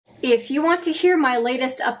If you want to hear my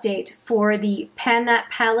latest update for the Pan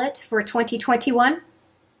That palette for 2021,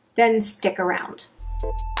 then stick around.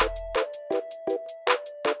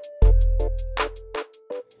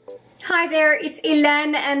 Hi there, it's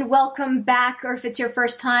Hélène and welcome back, or if it's your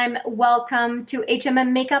first time, welcome to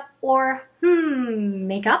HMM Makeup or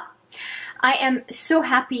Makeup. I am so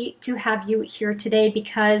happy to have you here today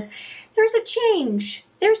because there's a change.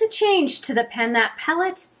 There's a change to the Pan That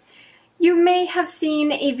palette. You may have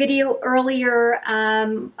seen a video earlier, I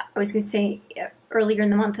was going to say earlier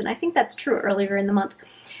in the month, and I think that's true, earlier in the month.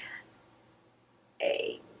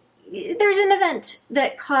 There's an event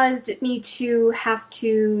that caused me to have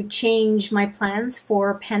to change my plans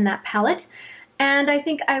for Pan That palette, and I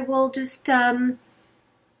think I will just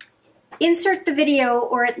insert the video,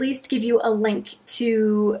 or at least give you a link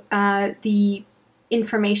to the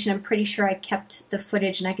information. I'm pretty sure I kept the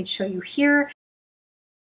footage and I can show you here.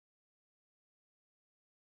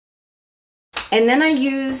 And then I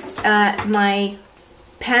used my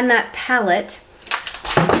Pan That palette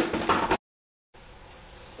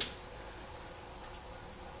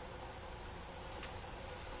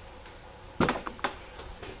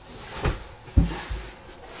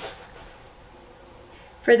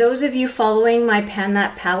for those of you following my Pan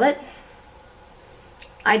That palette,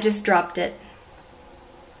 I just dropped it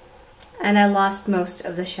and I lost most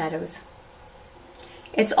of the shadows.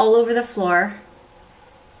 It's all over the floor.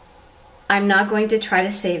 I'm not going to try to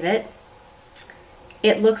save it.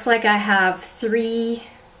 It looks like I have 3,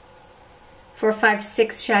 4, 5,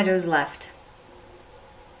 6 shadows left.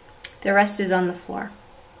 The rest is on the floor.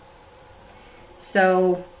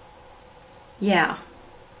 So, yeah.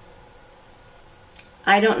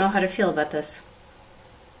 I don't know how to feel about this.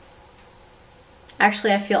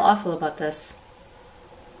 Actually, I feel awful about this.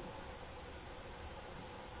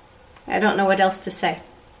 I don't know what else to say.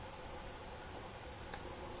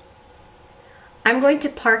 I'm going to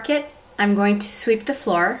park it, I'm going to sweep the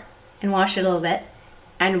floor and wash it a little bit,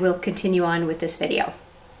 and we'll continue on with this video.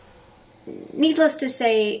 Needless to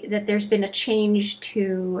say that there's been a change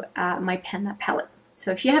to my Pan That palette. So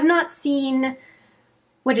if you have not seen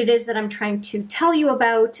what it is that I'm trying to tell you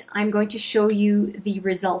about, I'm going to show you the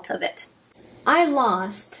result of it. I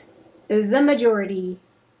lost the majority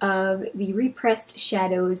of the repressed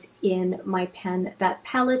shadows in my Pan That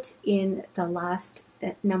palette in the last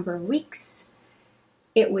number of weeks.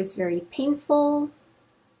 It was very painful,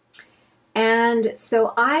 and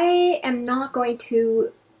so I am not going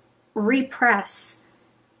to repress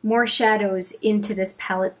more shadows into this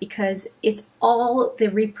palette because it's all the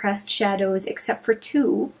repressed shadows except for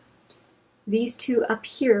 2. These 2 up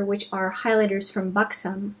here, which are highlighters from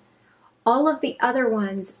Buxom. All of the other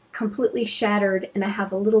ones completely shattered, and I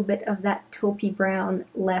have a little bit of that taupey brown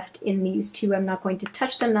left in these 2. I'm not going to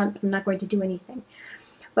touch them, I'm not going to do anything.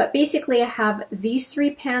 But basically I have these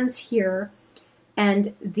 3 pans here,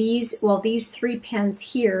 and these 3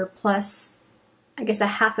 pans here, plus I guess a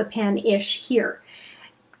half a pan-ish here.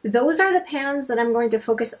 Those are the pans that I'm going to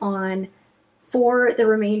focus on for the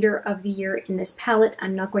remainder of the year in this palette.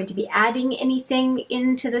 I'm not going to be adding anything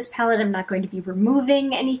into this palette. I'm not going to be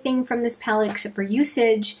removing anything from this palette except for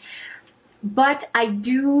usage. But I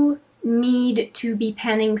do need to be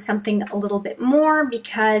panning something a little bit more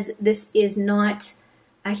because this is not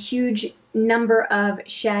a huge number of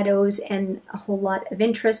shadows and a whole lot of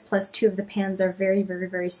interest, plus 2 of the pans are very, very,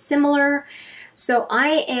 very similar. So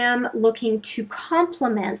I am looking to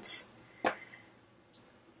complement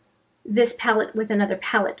this palette with another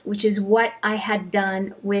palette, which is what I had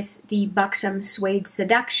done with the Buxom Suede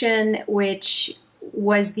Seduction, which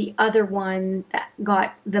was the other one that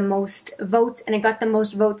got the most votes, and it got the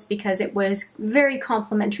most votes because it was very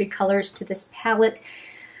complementary colors to this palette.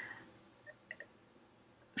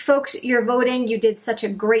 Folks, you're voting. You did such a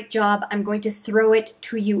great job. I'm going to throw it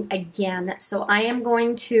to you again. So I am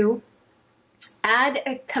going to add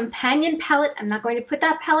a companion palette. I'm not going to put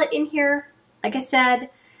that palette in here, like I said,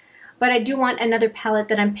 but I do want another palette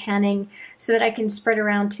that I'm panning so that I can spread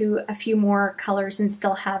around to a few more colors and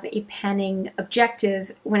still have a panning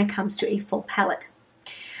objective when it comes to a full palette.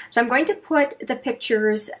 So I'm going to put the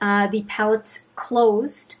pictures, the palettes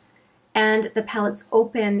closed and the palettes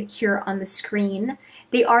open here on the screen.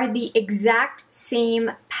 They are the exact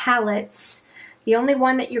same palettes. The only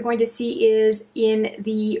one that you're going to see is in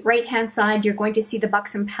the right-hand side. You're going to see the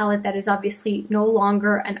Buxom palette. That is obviously no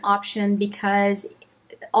longer an option because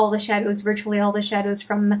all the shadows, virtually all the shadows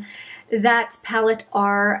from that palette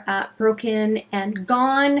are broken and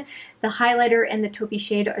gone. The highlighter and the taupey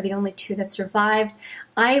shade are the only 2 that survived.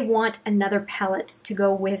 I want another palette to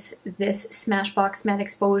go with this Smashbox Matte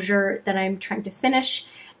Exposure that I'm trying to finish,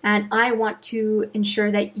 and I want to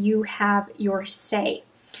ensure that you have your say.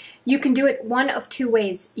 You can do it one of two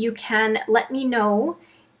ways. You can let me know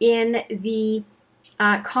in the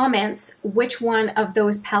comments which one of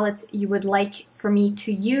those palettes you would like for me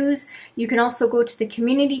to use. You can also go to the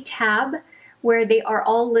community tab where they are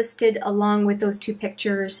all listed along with those two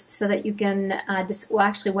pictures, so that you can well,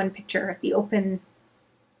 actually one picture, the open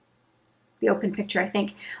picture, I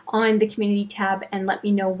think, on the community tab, and let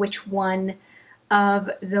me know which one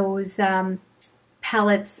of those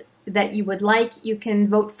palettes that you would like. You can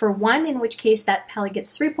vote for one, in which case that palette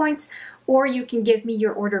gets 3 points, or you can give me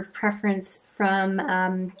your order of preference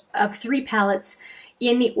from of 3 palettes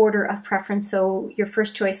in the order of preference, so your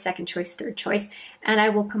first choice, second choice, third choice, and I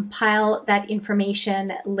will compile that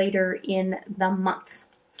information later in the month.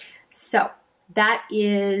 So that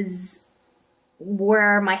is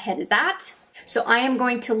where my head is at. So I am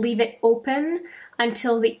going to leave it open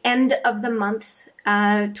until the end of the month,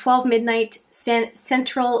 12 midnight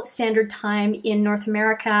Central Standard Time in North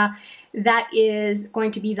America. That is going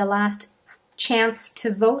to be the last chance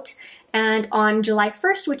to vote. And on July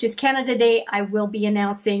 1st, which is Canada Day, I will be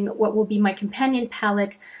announcing what will be my companion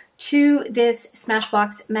palette to this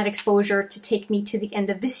Smashbox Matte Exposure to take me to the end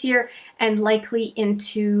of this year and likely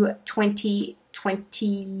into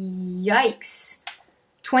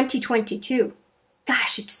 2022.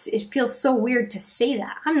 Gosh, it feels so weird to say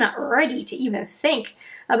that. I'm not ready to even think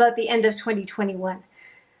about the end of 2021.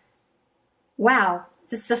 Wow,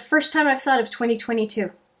 this is the first time I've thought of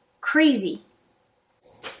 2022. Crazy.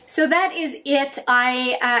 So that is it.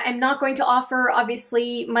 I am not going to offer,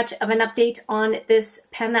 obviously, much of an update on this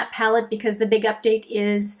Matte palette because the big update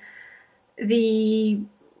is the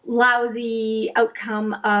lousy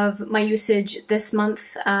outcome of my usage this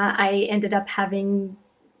month. I ended up having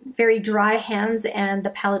very dry hands, and the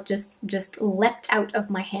palette just leapt out of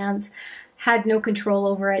my hands. Had no control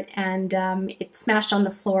over it, and it smashed on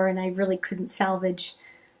the floor, and I really couldn't salvage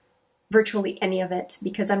virtually any of it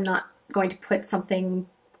because I'm not going to put something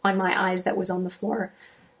on my eyes that was on the floor.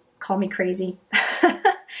 Call me crazy.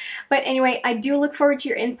 But anyway, I do look forward to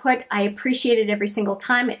your input. I appreciate it every single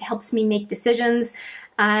time. It helps me make decisions,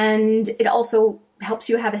 and it also helps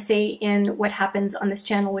you have a say in what happens on this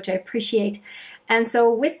channel, which I appreciate. And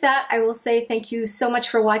so with that, I will say thank you so much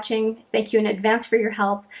for watching. Thank you in advance for your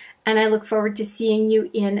help. And I look forward to seeing you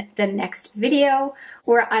in the next video,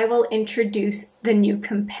 where I will introduce the new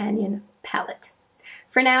companion palette.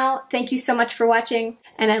 For now, thank you so much for watching,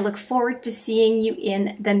 and I look forward to seeing you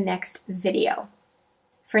in the next video.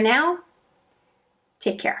 For now,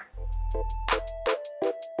 take care.